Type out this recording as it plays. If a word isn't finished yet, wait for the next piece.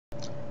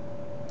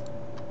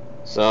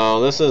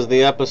So this is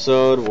the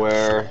episode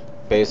where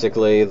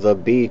basically the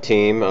B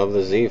team of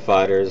the Z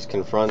fighters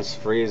confronts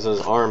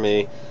Frieza's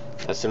army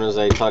as soon as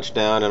they touch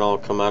down, and all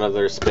come out of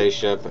their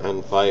spaceship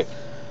and fight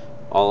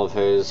all of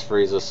his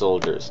Frieza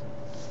soldiers.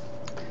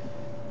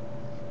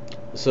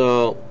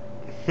 So,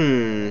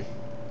 the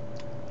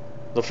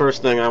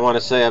first thing I want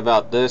to say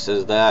about this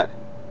is that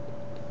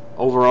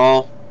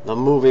overall the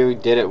movie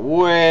did it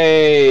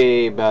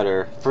way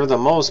better for the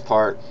most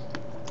part.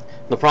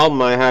 The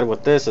problem I had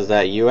with this is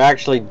that you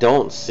actually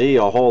don't see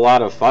a whole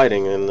lot of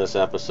fighting in this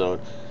episode.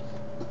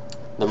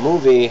 The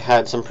movie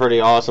had some pretty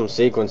awesome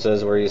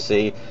sequences where you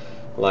see,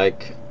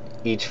 like,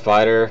 each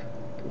fighter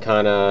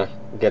kind of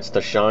gets to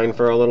shine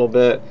for a little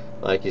bit.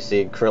 Like, you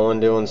see Krillin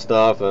doing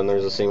stuff, and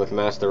there's a scene with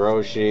Master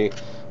Roshi,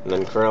 and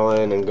then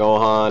Krillin and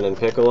Gohan and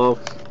Piccolo.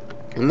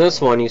 In this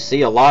one, you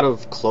see a lot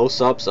of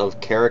close-ups of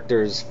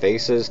characters'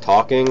 faces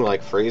talking,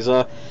 like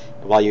Frieza,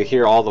 while you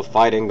hear all the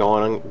fighting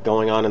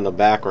going on in the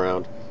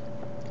background.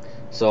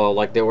 So,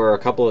 like, there were a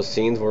couple of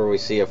scenes where we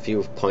see a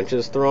few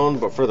punches thrown,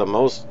 but for the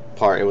most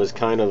part, it was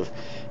kind of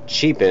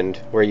cheapened,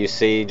 where you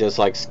see just,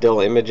 like,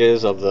 still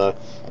images of the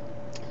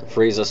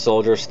Frieza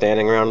soldiers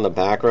standing around in the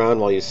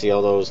background while you see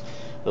all those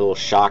little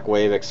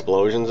shockwave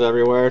explosions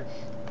everywhere.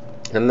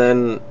 And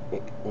then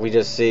we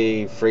just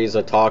see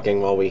Frieza talking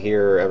while we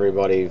hear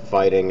everybody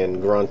fighting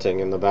and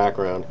grunting in the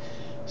background.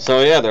 So,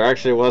 yeah, there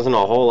actually wasn't a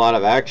whole lot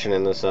of action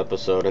in this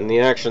episode, and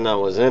the action that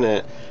was in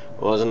it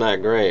wasn't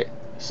that great.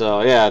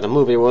 So yeah, the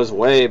movie was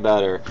way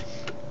better.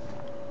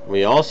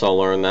 We also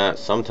learned that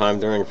sometime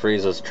during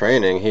Frieza's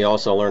training, he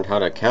also learned how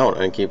to count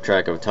and keep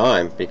track of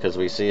time, because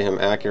we see him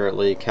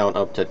accurately count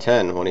up to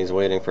 10 when he's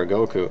waiting for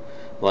Goku.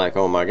 Like,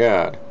 oh my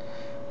god.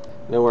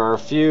 There were a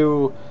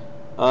few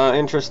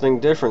interesting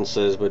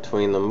differences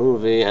between the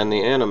movie and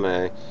the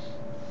anime.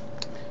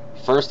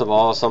 First of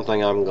all,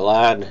 something I'm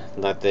glad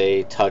that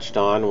they touched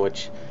on,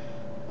 which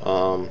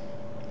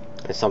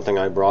is something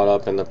I brought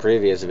up in the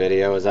previous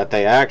video, is that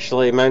they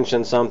actually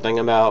mentioned something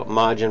about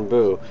Majin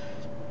Buu.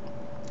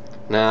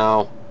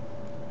 Now,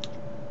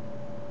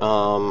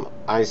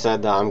 I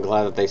said that I'm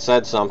glad that they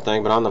said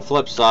something, but on the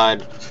flip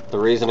side, the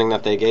reasoning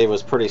that they gave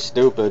was pretty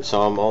stupid,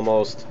 so I'm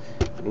almost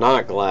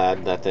not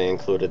glad that they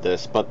included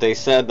this. But they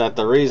said that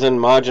the reason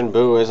Majin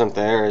Buu isn't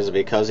there is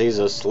because he's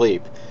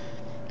asleep,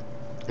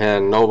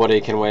 and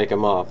nobody can wake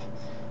him up.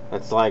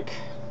 That's like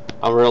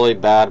a really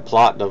bad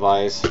plot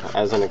device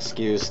as an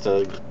excuse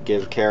to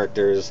give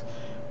characters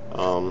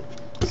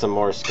some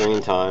more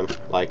screen time,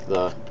 like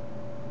the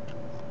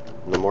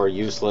more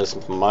useless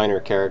minor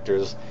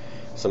characters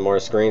some more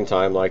screen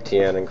time, like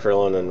Tien and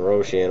Krillin and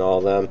Roshi and all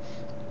of them.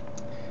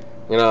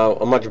 You know,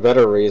 a much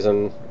better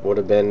reason would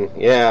have been,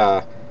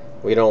 yeah,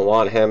 we don't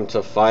want him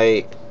to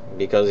fight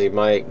because he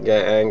might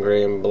get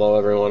angry and blow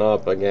everyone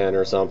up again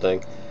or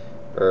something,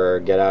 or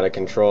get out of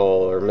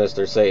control, or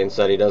Mr. Satan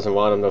said he doesn't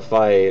want him to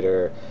fight,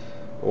 or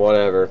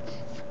whatever.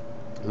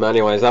 But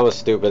anyways, that was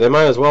stupid. They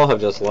might as well have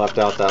just left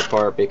out that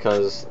part,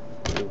 because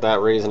that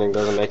reasoning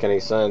doesn't make any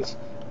sense.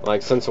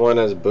 Like, since when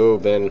has Boo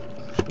been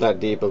that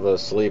deep of a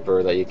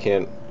sleeper that you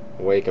can't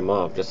wake him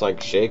up? Just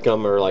like shake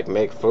him or like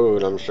make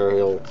food, I'm sure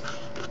he'll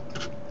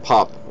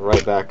pop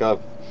right back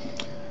up.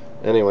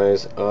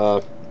 Anyways,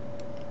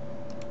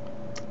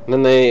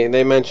 then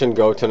they mentioned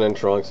Goten and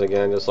Trunks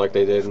again, just like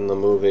they did in the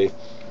movie.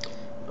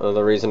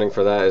 The reasoning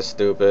for that is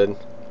stupid.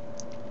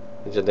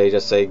 They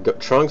just say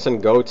Trunks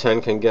and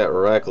Goten can get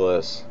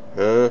reckless.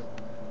 Huh?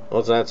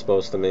 What's that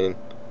supposed to mean?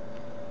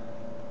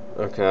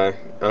 Okay,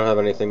 I don't have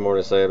anything more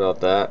to say about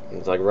that.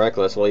 It's like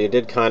reckless. Well, you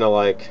did kind of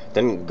like,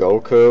 didn't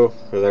Goku,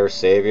 their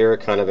savior,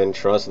 kind of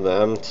entrust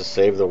them to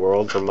save the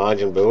world from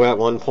Majin Buu at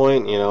one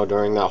point, you know,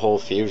 during that whole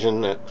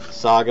fusion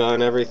saga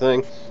and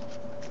everything?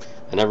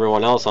 And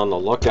everyone else on the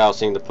lookout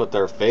seemed to put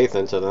their faith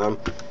into them,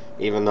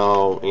 even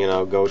though, you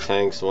know,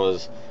 Gotenks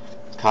was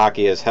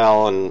cocky as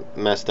hell and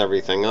messed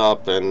everything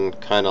up and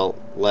kind of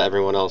let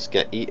everyone else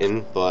get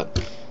eaten. But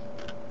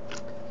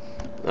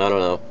I don't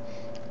know,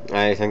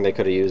 I think they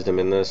could have used him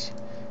in this.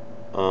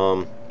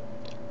 But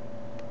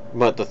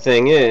the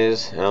thing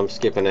is, I'm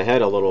skipping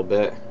ahead a little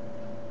bit,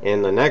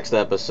 in the next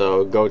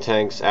episode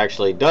Gotenks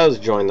actually does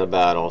join the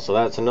battle, so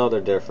that's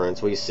another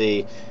difference. We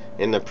see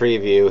in the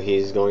preview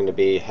he's going to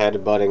be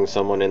headbutting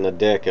someone in the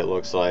dick, it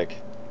looks like.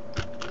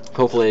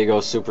 Hopefully he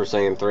goes Super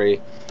Saiyan 3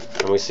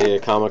 and we see a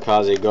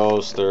kamikaze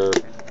ghost or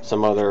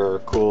some other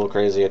cool,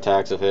 crazy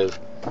attacks of his.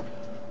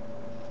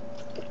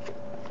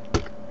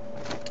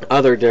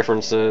 Other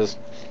differences,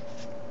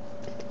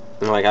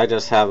 like, I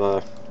just have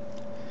a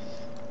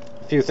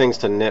few things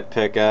to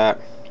nitpick at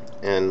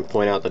and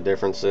point out the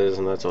differences,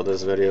 and that's what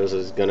this video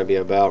is going to be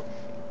about.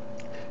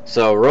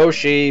 So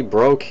Roshi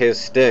broke his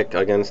stick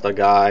against a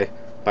guy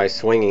by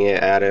swinging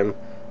it at him,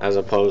 as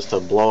opposed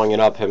to blowing it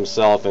up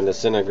himself and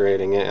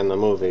disintegrating it in the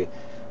movie.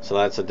 So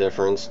that's a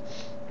difference.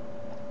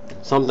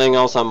 Something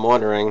else I'm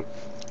wondering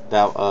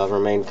that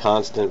remained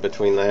constant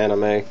between the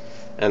anime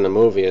and the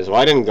movie is,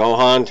 why didn't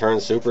Gohan turn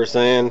Super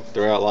Saiyan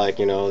throughout, like,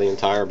 you know, the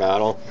entire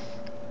battle?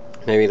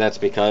 Maybe that's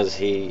because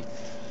he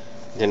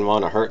didn't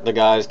want to hurt the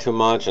guys too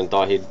much and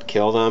thought he'd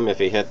kill them if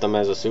he hit them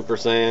as a Super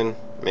Saiyan,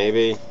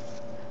 maybe.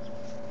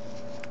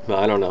 But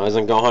I don't know.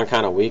 Isn't Gohan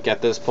kind of weak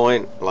at this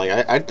point? Like,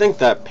 I think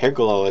that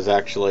Piccolo is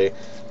actually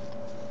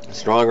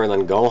stronger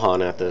than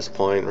Gohan at this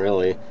point,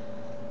 really.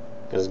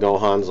 Because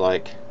Gohan's,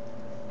 like,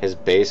 his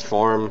base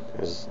form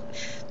is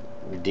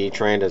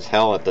detrained as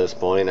hell at this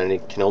point, and he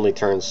can only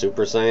turn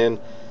Super Saiyan,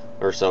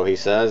 or so he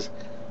says.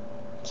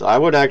 So I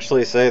would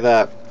actually say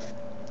that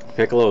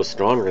Piccolo is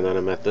stronger than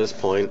him at this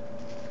point.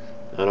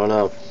 I don't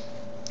know.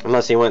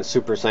 Unless he went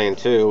Super Saiyan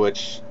 2,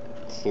 which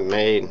he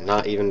may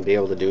not even be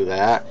able to do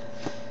that.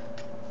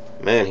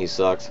 Man, he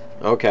sucks.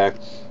 Okay.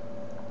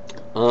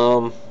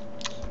 So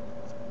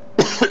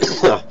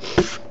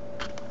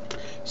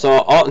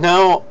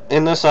now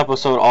in this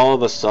episode, all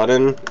of a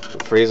sudden,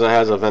 Frieza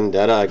has a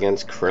vendetta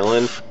against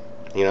Krillin.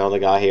 You know, the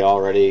guy he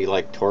already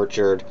like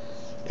tortured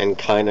and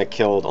kind of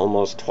killed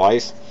almost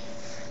twice.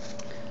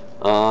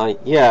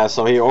 Yeah,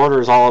 so he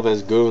orders all of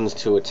his goons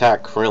to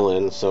attack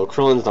Krillin. So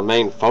Krillin's the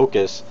main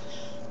focus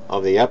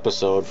of the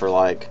episode for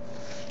like,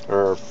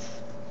 or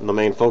the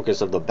main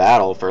focus of the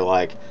battle for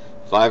like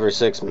 5 or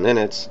 6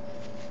 minutes.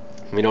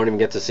 We don't even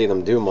get to see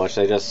them do much.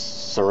 They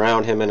just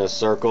surround him in a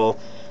circle,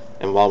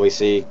 and while we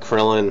see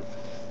Krillin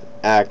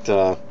act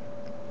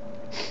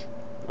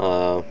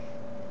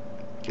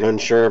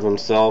unsure of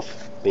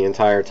himself the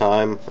entire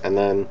time, and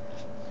then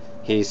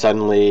he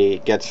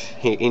suddenly gets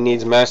he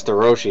needs Master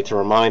Roshi to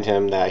remind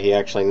him that he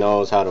actually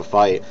knows how to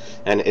fight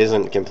and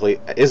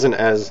isn't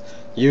as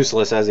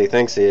useless as he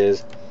thinks he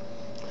is.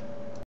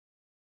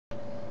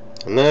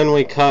 And then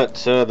we cut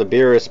to the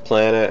Beerus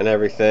planet and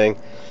everything,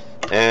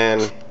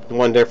 and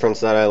one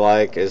difference that I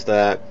like is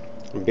that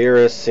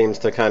Beerus seems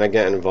to kind of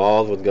get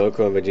involved with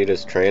Goku and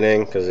Vegeta's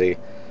training, because he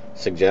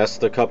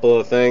suggests a couple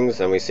of things,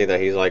 and we see that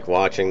he's like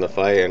watching the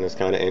fight and is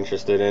kind of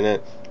interested in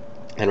it,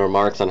 and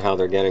remarks on how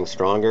they're getting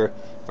stronger,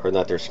 or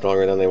that they're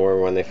stronger than they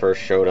were when they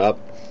first showed up.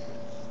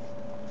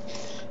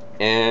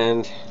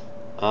 And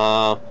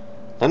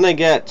then they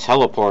get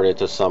teleported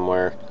to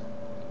somewhere,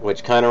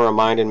 which kind of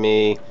reminded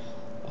me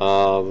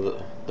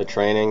of the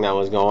training that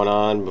was going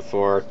on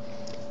before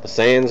the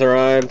Saiyans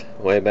arrived,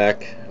 way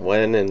back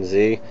when in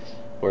Z,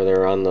 where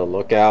they're on the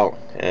lookout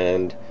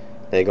and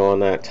they go in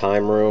that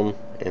time room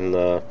in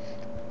the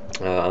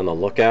on the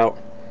lookout.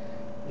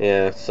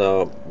 Yeah,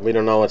 so we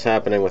don't know what's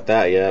happening with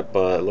that yet,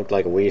 but it looked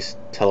like Whis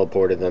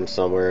teleported them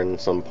somewhere in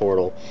some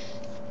portal.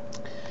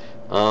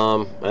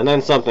 And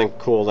then something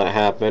cool that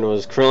happened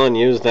was Krillin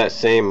used that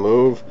same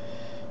move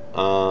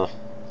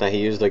that he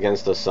used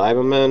against the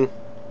Cybermen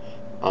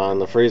on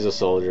the Frieza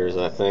soldiers,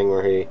 that thing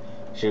where he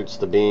shoots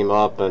the beam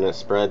up and it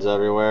spreads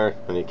everywhere,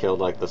 and he killed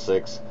like the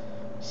 6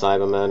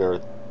 Cybermen, or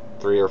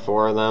 3 or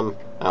 4 of them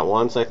at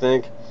once, I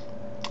think,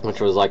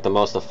 which was like the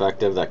most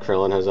effective that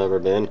Krillin has ever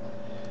been.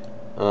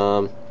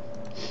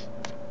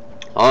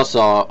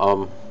 Also,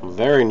 a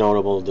very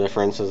notable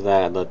difference is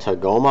that the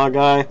Tagoma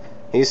guy,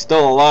 he's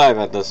still alive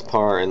at this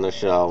part in the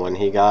show. When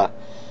he got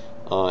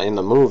in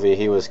the movie,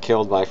 he was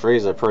killed by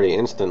Frieza pretty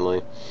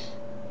instantly.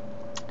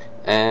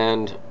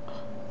 And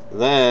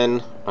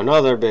then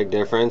another big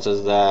difference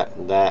is that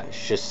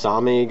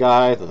Shisami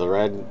guy, the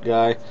red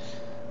guy,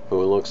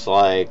 who looks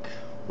like,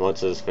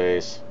 what's his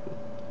face,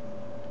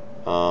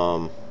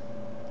 Devil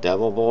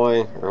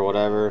Boy or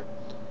whatever.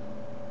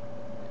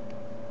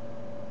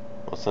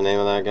 What's the name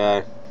of that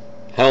guy?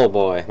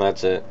 Hellboy,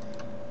 that's it.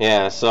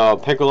 Yeah, so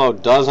Piccolo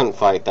doesn't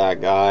fight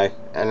that guy,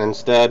 and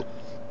instead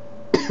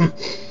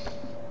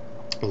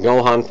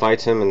Gohan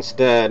fights him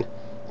instead.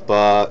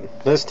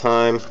 But this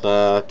time,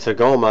 the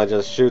Tagoma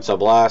just shoots a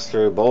blast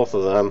through both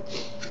of them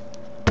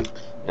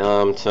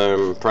to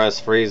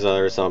impress Frieza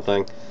or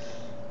something.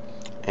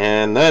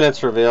 And then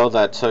it's revealed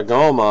that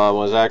Tagoma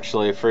was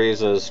actually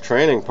Frieza's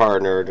training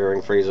partner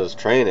during Frieza's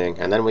training.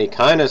 And then we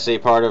kind of see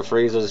part of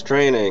Frieza's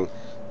training.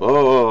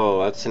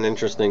 Whoa, that's an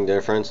interesting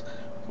difference.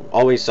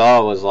 All we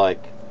saw was like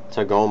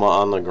Tagoma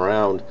on the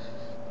ground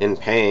in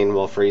pain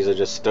while Frieza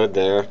just stood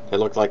there. It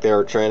looked like they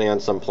were training on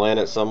some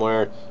planet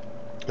somewhere.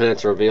 And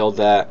it's revealed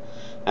that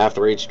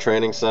after each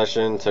training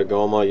session,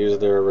 Tagoma used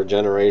their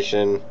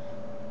regeneration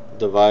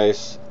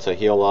device to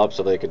heal up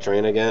so they could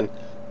train again.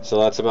 So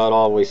that's about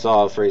all we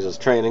saw of Frieza's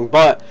training,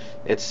 but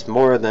it's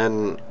more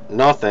than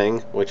nothing,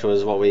 which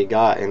was what we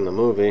got in the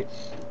movie.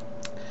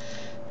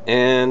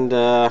 And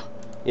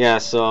yeah,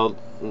 so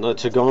the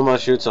Tagoma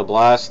shoots a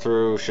blast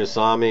through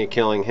Shisami,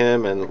 killing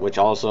him, and which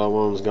also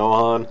wounds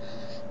Gohan.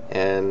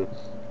 And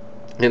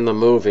in the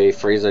movie,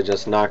 Frieza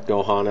just knocked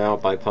Gohan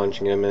out by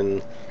punching him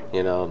in,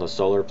 you know, the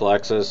solar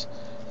plexus.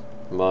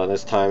 But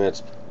this time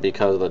it's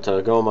because the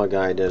Tagoma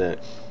guy did it.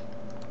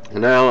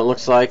 Now it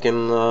looks like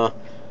in the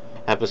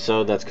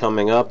episode that's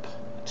coming up,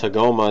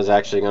 Tagoma is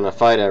actually going to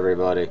fight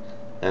everybody.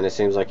 And it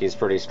seems like he's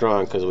pretty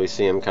strong because we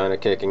see him kind of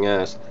kicking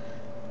ass.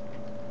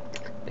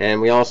 And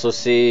we also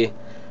see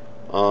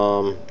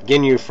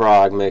Ginyu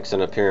Frog makes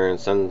an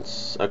appearance. And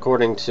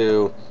according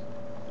to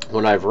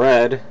what I've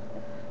read,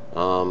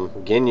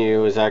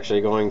 Ginyu is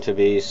actually going to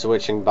be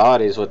switching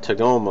bodies with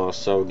Tagoma.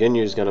 So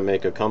Ginyu's going to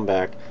make a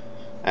comeback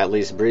At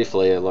least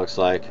briefly, it looks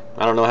like.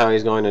 I don't know how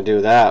he's going to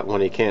do that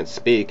when he can't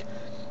speak.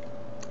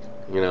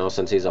 You know,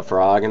 since he's a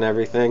frog and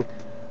everything.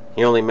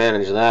 He only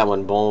managed that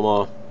when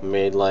Bulma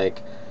made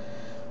like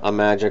a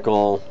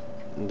magical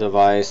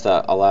device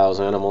that allows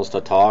animals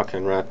to talk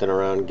and wrapped it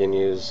around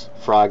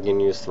Frog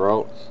Ginyu's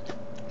throat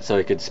so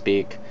he could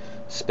speak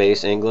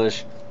space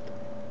English.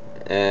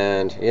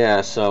 And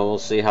yeah, so we'll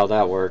see how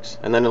that works.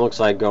 And then it looks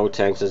like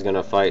Gotenks is going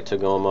to fight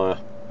Tagoma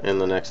in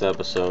the next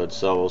episode,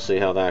 so we'll see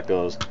how that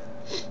goes.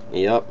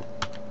 Yep,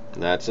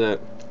 that's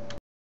it.